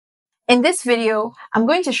In this video, I'm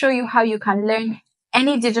going to show you how you can learn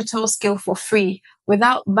any digital skill for free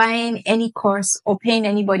without buying any course or paying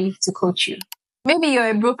anybody to coach you. Maybe you're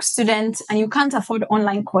a broke student and you can't afford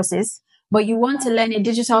online courses, but you want to learn a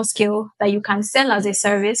digital skill that you can sell as a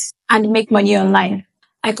service and make money online.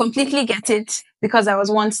 I completely get it because I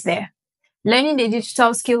was once there. Learning a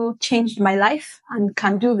digital skill changed my life and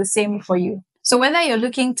can do the same for you. So whether you're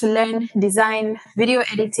looking to learn design, video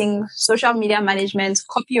editing, social media management,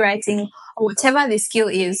 copywriting, or whatever the skill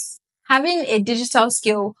is, having a digital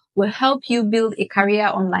skill will help you build a career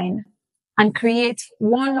online and create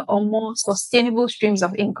one or more sustainable streams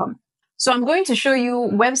of income. So I'm going to show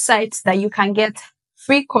you websites that you can get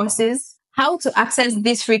free courses, how to access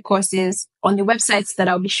these free courses on the websites that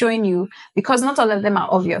I'll be showing you, because not all of them are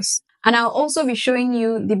obvious. And I'll also be showing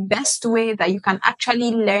you the best way that you can actually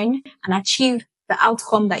learn and achieve the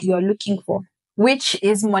outcome that you're looking for, which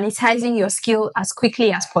is monetizing your skill as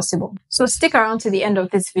quickly as possible. So stick around to the end of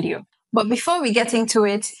this video. But before we get into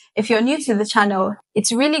it, if you're new to the channel,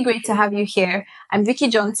 it's really great to have you here. I'm Vicky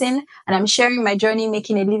Johnson, and I'm sharing my journey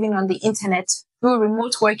making a living on the internet through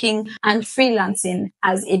remote working and freelancing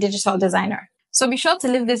as a digital designer. So be sure to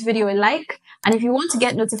leave this video a like, and if you want to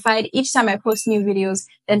get notified each time I post new videos,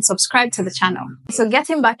 then subscribe to the channel. So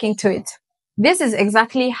getting back into it, this is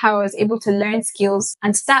exactly how I was able to learn skills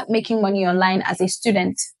and start making money online as a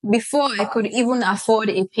student before I could even afford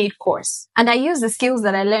a paid course. And I use the skills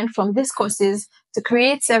that I learned from these courses to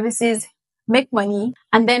create services, make money,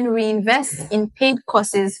 and then reinvest in paid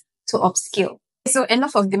courses to upskill. So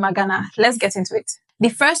enough of the magana, let's get into it. The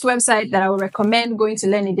first website that I would recommend going to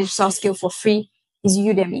learn a digital skill for free is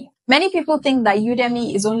Udemy. Many people think that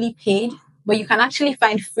Udemy is only paid, but you can actually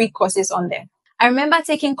find free courses on there. I remember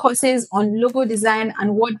taking courses on logo design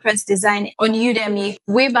and WordPress design on Udemy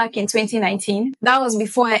way back in 2019. That was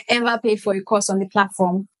before I ever paid for a course on the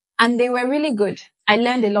platform, and they were really good. I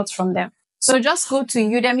learned a lot from them. So just go to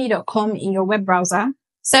udemy.com in your web browser,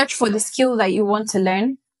 search for the skill that you want to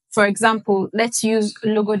learn. For example, let's use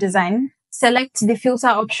logo design. Select the filter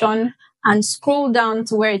option and scroll down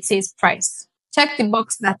to where it says price. Check the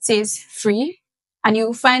box that says free, and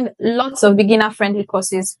you'll find lots of beginner-friendly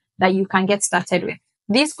courses that you can get started with.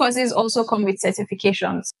 These courses also come with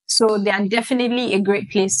certifications, so they are definitely a great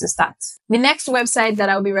place to start. The next website that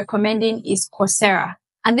I'll be recommending is Coursera.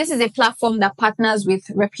 And this is a platform that partners with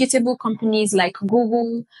reputable companies like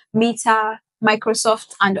Google, Meta,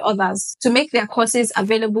 Microsoft, and others to make their courses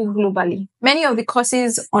available globally. Many of the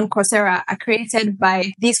courses on Coursera are created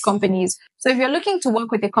by these companies. So if you're looking to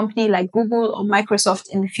work with a company like Google or Microsoft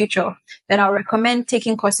in the future, then I'll recommend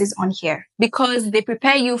taking courses on here because they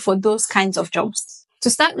prepare you for those kinds of jobs.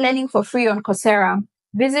 To start learning for free on Coursera,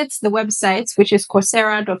 visit the website, which is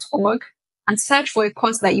coursera.org, and search for a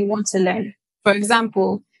course that you want to learn. For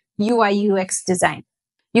example, UI UX design.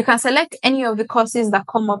 You can select any of the courses that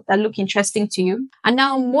come up that look interesting to you. And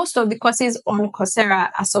now most of the courses on Coursera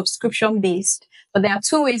are subscription-based, but there are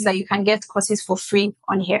two ways that you can get courses for free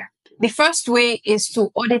on here. The first way is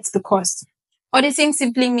to audit the course. Auditing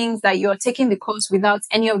simply means that you're taking the course without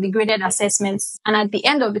any of the graded assessments, and at the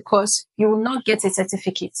end of the course, you will not get a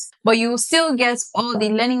certificate, but you will still get all the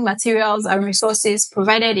learning materials and resources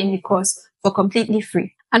provided in the course for completely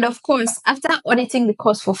free. And of course, after auditing the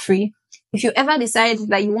course for free, if you ever decide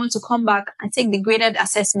that you want to come back and take the graded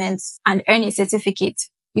assessments and earn a certificate,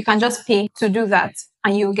 you can just pay to do that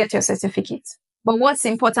and you'll get your certificate. But what's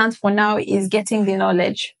important for now is getting the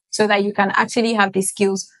knowledge so that you can actually have the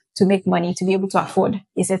skills to make money to be able to afford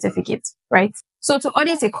a certificate, right? So to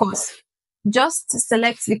audit a course, just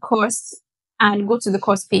select the course and go to the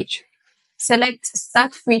course page. Select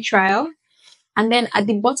Start Free Trial, and then at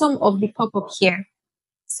the bottom of the pop-up here,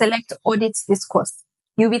 select Audit this course.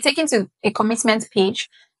 You'll be taken to a commitment page.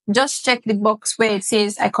 Just check the box where it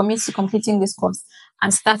says, I commit to completing this course,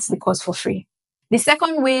 and start the course for free. The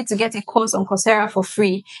second way to get a course on Coursera for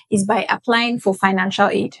free is by applying for financial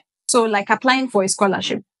aid. So like applying for a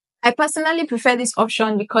scholarship. I personally prefer this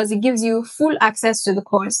option because it gives you full access to the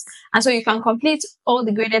course, and so you can complete all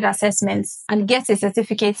the graded assessments and get a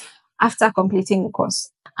certificate after completing the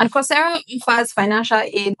course. And Coursera offers financial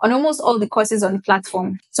aid on almost all the courses on the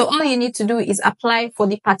platform. So all you need to do is apply for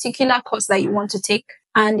the particular course that you want to take.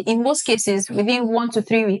 And in most cases, within 1 to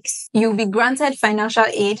 3 weeks, you'll be granted financial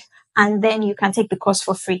aid, and then you can take the course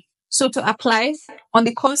for free. So to apply, on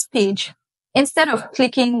the course page, instead of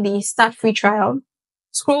clicking the Start Free Trial,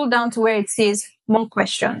 scroll down to where it says More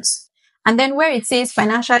Questions. And then where it says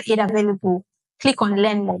Financial Aid Available, click on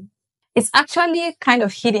Learn More. It's actually kind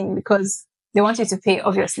of hidden because they want you to pay,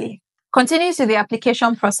 obviously. Continue to the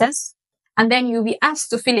application process. And then you'll be asked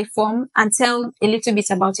to fill a form and tell a little bit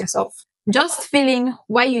about yourself. Just fill in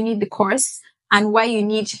why you need the course and why you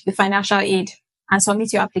need the financial aid and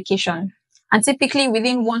submit your application. And typically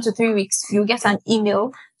within 1 to 3 weeks, you'll get an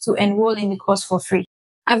email to enroll in the course for free.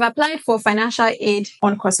 I've applied for financial aid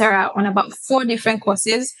on Coursera on about 4 different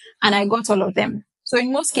courses and I got all of them. So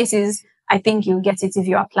in most cases, I think you'll get it if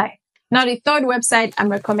you apply. Now, the third website I'm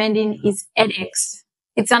recommending is edX.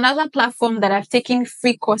 It's another platform that I've taken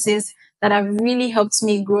free courses that have really helped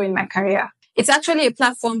me grow in my career. It's actually a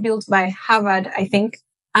platform built by Harvard, I think,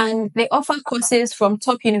 and they offer courses from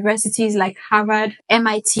top universities like Harvard,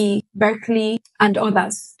 MIT, Berkeley, and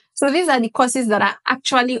others. So these are the courses that are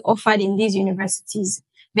actually offered in these universities.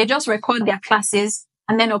 They just record their classes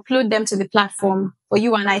and then upload them to the platform for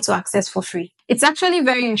you and I to access for free. It's actually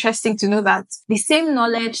very interesting to know that the same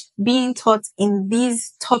knowledge being taught in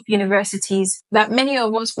these top universities that many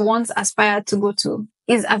of us once aspired to go to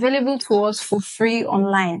is available to us for free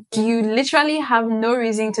online. You literally have no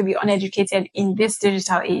reason to be uneducated in this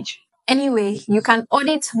digital age. Anyway, you can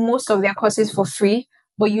audit most of their courses for free,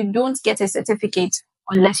 but you don't get a certificate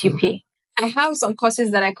unless you pay. I have some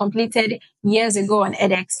courses that I completed years ago on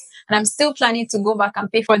edX, and I'm still planning to go back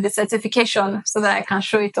and pay for the certification so that I can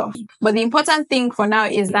show it off. But the important thing for now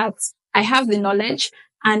is that I have the knowledge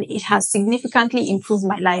and it has significantly improved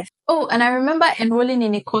my life. Oh, and I remember enrolling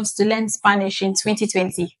in a course to learn Spanish in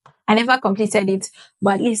 2020. I never completed it,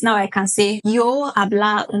 but at least now I can say, yo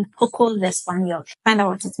habla un poco de español. Find out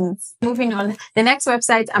what it means. Moving on, the next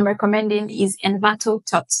website I'm recommending is Envato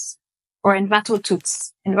Tut or Envato Tut.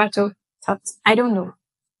 Envato Tut. I don't know.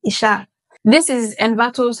 Isha. This is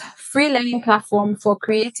Envato's free learning platform for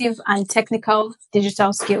creative and technical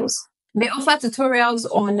digital skills. They offer tutorials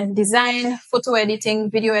on design, photo editing,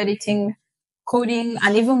 video editing, coding,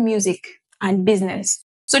 and even music and business.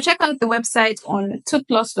 So check out the website on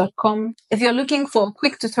tutplus.com if you're looking for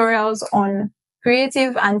quick tutorials on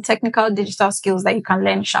creative and technical digital skills that you can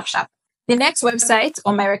learn sharp. The next website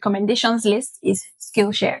on my recommendations list is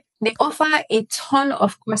Skillshare. They offer a ton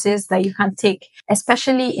of courses that you can take,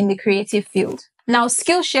 especially in the creative field. Now,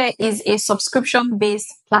 Skillshare is a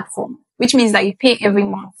subscription-based platform, which means that you pay every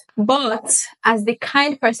month. But as the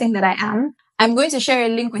kind person that I am, I'm going to share a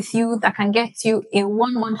link with you that can get you a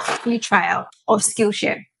 1-month free trial of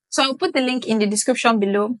Skillshare. So I'll put the link in the description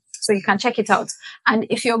below so you can check it out. And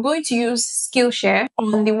if you're going to use Skillshare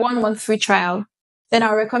on the 1-month free trial, then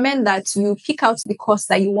I recommend that you pick out the course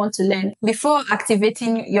that you want to learn before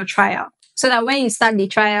activating your trial. So that when you start the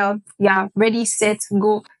trial, you're ready, set,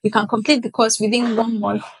 go. You can complete the course within 1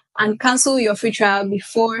 month and cancel your free trial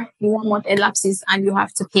before the 1 month elapses and you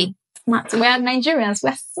have to pay. Smart. We are Nigerians.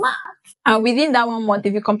 We're smart. And within that 1 month,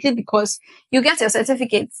 if you complete the course, you get your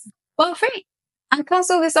certificates for free and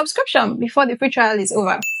cancel the subscription before the free trial is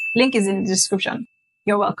over. Link is in the description.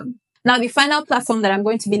 You're welcome. Now, the final platform that I'm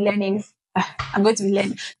going to be learning Now,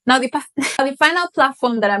 the final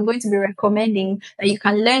platform that I'm going to be recommending that you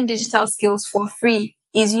can learn digital skills for free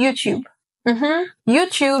is YouTube.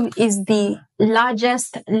 YouTube is the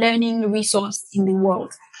largest learning resource in the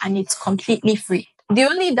world and it's completely free. The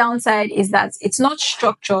only downside is that it's not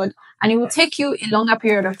structured and it will take you a longer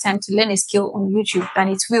period of time to learn a skill on YouTube than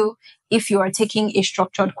it will if you are taking a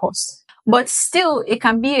structured course. But still, it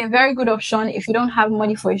can be a very good option if you don't have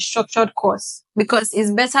money for a structured course because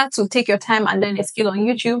it's better to take your time and learn a skill on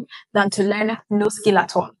YouTube than to learn no skill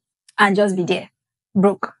at all and just be there,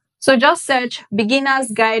 broke. So just search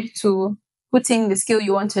Beginner's Guide to Putting the Skill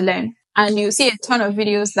You Want to Learn and you'll see a ton of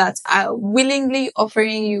videos that are willingly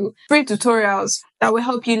offering you free tutorials that will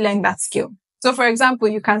help you learn that skill. So for example,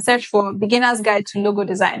 you can search for Beginner's Guide to Logo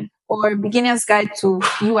Design or Beginner's Guide to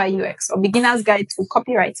UI UX or Beginner's Guide to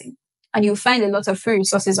Copywriting. And you'll find a lot of free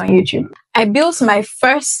resources on YouTube. I built my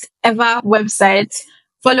first ever website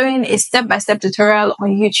following a step-by-step tutorial on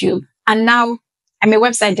YouTube. And now I'm a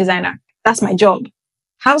website designer. That's my job.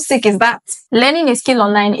 How sick is that? Learning a skill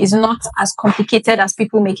online is not as complicated as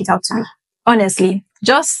people make it out to be. Honestly,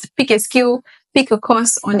 just pick a skill, pick a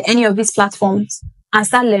course on any of these platforms and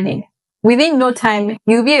start learning. Within no time,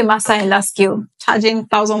 you'll be a master in that skill, charging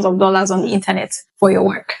thousands of dollars on the internet for your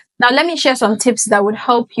work. Now, let me share some tips that would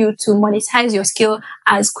help you to monetize your skill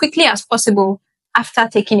as quickly as possible after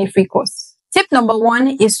taking a free course. Tip number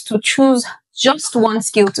 1 is to choose just one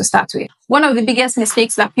skill to start with. One of the biggest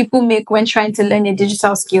mistakes that people make when trying to learn a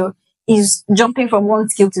digital skill is jumping from one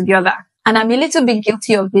skill to the other. And I'm a little bit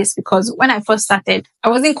guilty of this because when I first started, I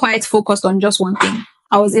wasn't quite focused on just one thing.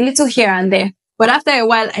 I was a little here and there. But after a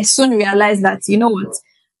while, I soon realized that, you know what?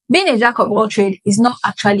 Being a jack of all trades is not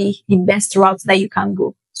actually the best route that you can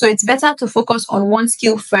go. So it's better to focus on one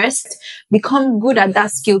skill first, become good at that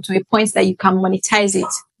skill to a point that you can monetize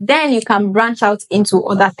it. Then you can branch out into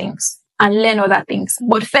other things and learn other things.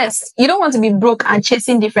 But first, you don't want to be broke and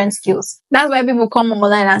chasing different skills. That's why people come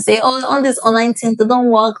online and say, oh, all these online things, they don't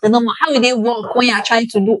work. They don't work. How will they work when you're trying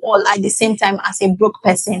to do all at the same time as a broke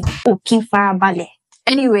person? Oh, King Fire Ballet.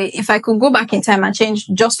 Anyway, if I could go back in time and change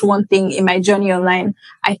just one thing in my journey online,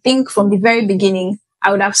 I think from the very beginning, I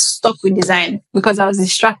would have stuck with design because I was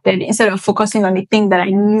distracted instead of focusing on the thing that I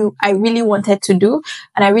knew I really wanted to do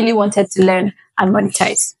and I really wanted to learn and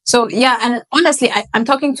monetize. So yeah, and honestly, I'm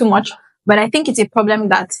talking too much, but I think it's a problem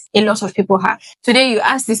that a lot of people have. Today, you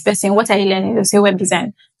ask this person, what are you learning? They'll say web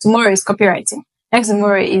design. Tomorrow is copywriting. Next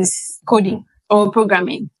tomorrow is coding or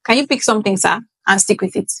programming. Can you pick something, sir, and stick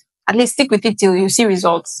with it? At least stick with it till you see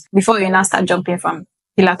results before you now start jumping from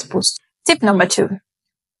pillar to post. Tip number 2,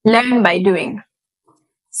 learn by doing.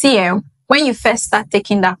 See, when you first start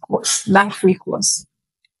taking that course, that free course,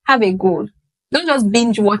 have a goal. Don't just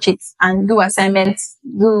binge watch it and do assignments,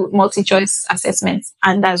 do multi-choice assessments,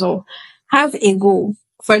 and that's all. Have a goal.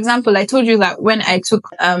 For example, I told you that when I took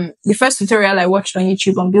the first tutorial I watched on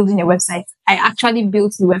YouTube on building a website, I actually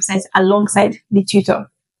built the website alongside the tutor.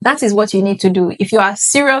 That is what you need to do. If you are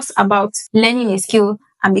serious about learning a skill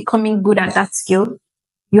and becoming good at that skill,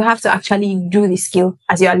 you have to actually do the skill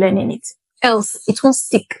as you are learning it. Else, it won't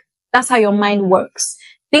stick. That's how your mind works.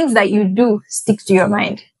 Things that you do stick to your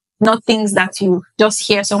mind, not things that you just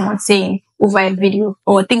hear someone saying over a video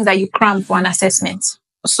or things that you cram for an assessment.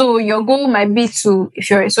 So your goal might be to, if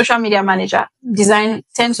you're a social media manager, design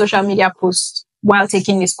 10 social media posts while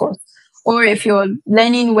taking this course. Or if you're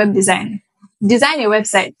learning web design, design a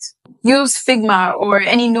website, use Figma or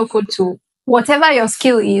any no-code tool. Whatever your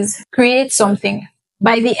skill is, create something.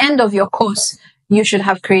 By the end of your course, you should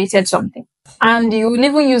have created something. And you will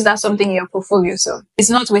even use that something in your portfolio. So it's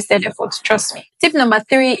not wasted effort, trust me. Tip number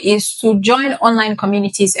 3 is to join online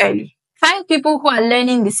communities early. Find people who are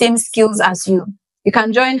learning the same skills as you. You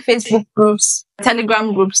can join Facebook groups,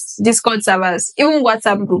 Telegram groups, Discord servers, even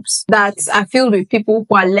WhatsApp groups that are filled with people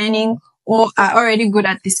who are learning or are already good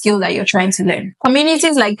at the skill that you're trying to learn.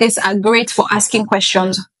 Communities like this are great for asking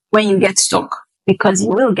questions when you get stuck, because you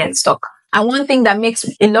will get stuck. And one thing that makes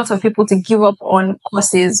a lot of people to give up on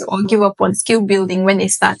courses or give up on skill building when they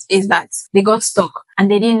start is that they got stuck and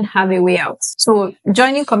they didn't have a way out. So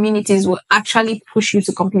joining communities will actually push you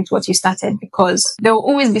to complete what you started, because there will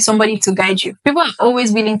always be somebody to guide you. People are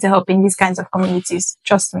always willing to help in these kinds of communities,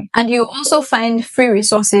 trust me. And you also find free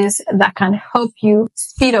resources that can help you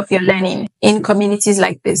speed up your learning in communities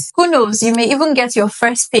like this. Who knows, you may even get your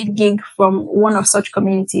first paid gig from one of such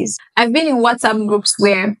communities. I've been in WhatsApp groups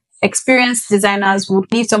where experienced designers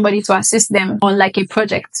would need somebody to assist them on like a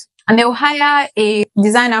project. And they'll hire a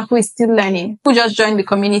designer who is still learning, who just joined the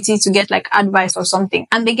community to get like advice or something.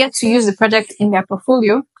 And they get to use the project in their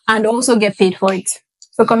portfolio and also get paid for it.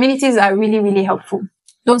 So communities are really, really helpful.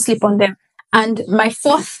 Don't sleep on them. And my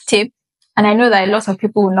 4th tip, and I know that a lot of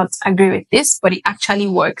people will not agree with this, but it actually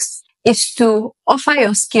works, is to offer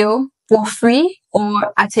your skill for free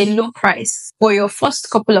or at a low price for your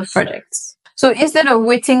first couple of projects. So instead of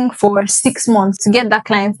waiting for 6 months to get that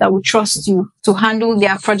client that will trust you to handle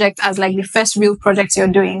their project as like the first real project you're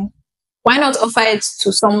doing, why not offer it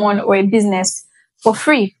to someone or a business for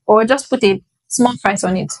free, or just put a small price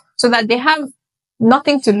on it so that they have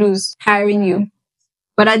nothing to lose hiring you.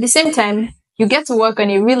 But at the same time, you get to work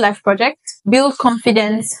on a real life project, build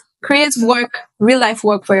confidence, create work, real life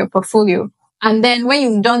work for your portfolio. And then when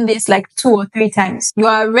you've done this like 2 or 3 times, you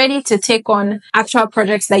are ready to take on actual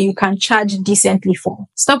projects that you can charge decently for.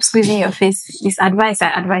 Stop squeezing your face. This advice,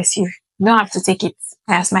 I advise you. You don't have to take it.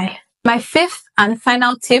 I smile. My 5th and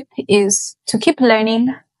final tip is to keep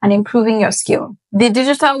learning and improving your skill. The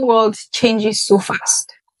digital world changes so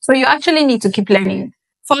fast. So you actually need to keep learning.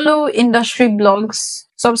 Follow industry blogs,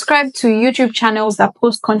 subscribe to YouTube channels that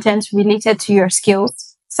post content related to your skills,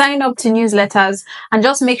 sign up to newsletters, and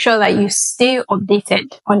just make sure that you stay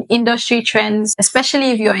updated on industry trends,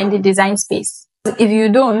 especially if you're in the design space. If you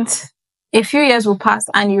don't, a few years will pass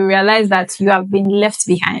and you realize that you have been left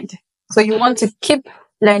behind. So you want to keep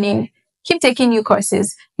learning, keep taking new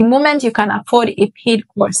courses. The moment you can afford a paid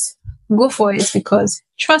course, go for it, because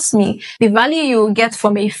trust me, the value you will get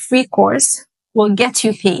from a free course will get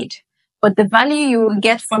you paid. But the value you will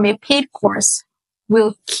get from a paid course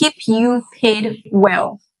will keep you paid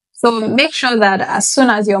well. So make sure that as soon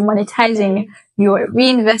as you're monetizing, you're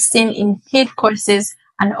reinvesting in paid courses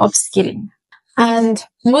and upskilling. And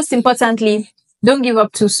most importantly, don't give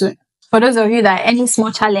up too soon. For those of you that any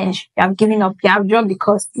small challenge, you have given up, you have dropped the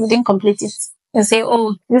course, you didn't complete it. You say,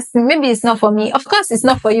 oh, this maybe it's not for me. Of course, it's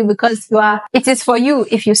not for you because it is for you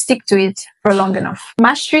if you stick to it for long enough.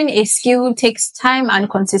 Mastering a skill takes time and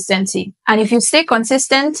consistency. And if you stay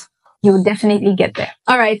consistent, you'll definitely get there.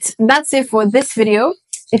 All right. That's it for this video.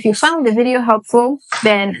 If you found the video helpful,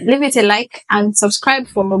 then leave it a like and subscribe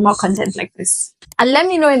for more content like this. And let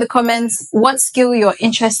me know in the comments what skill you're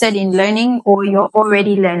interested in learning or you're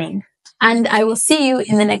already learning. And I will see you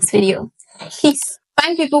in the next video. Peace.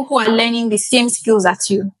 Find people who are learning the same skills as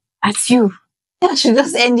you. I should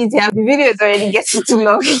just end it here. The video is already getting too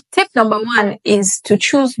long. Tip number 1 is to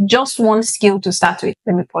choose just one skill to start with.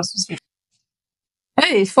 Let me pause this video.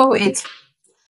 Hey, 4:08.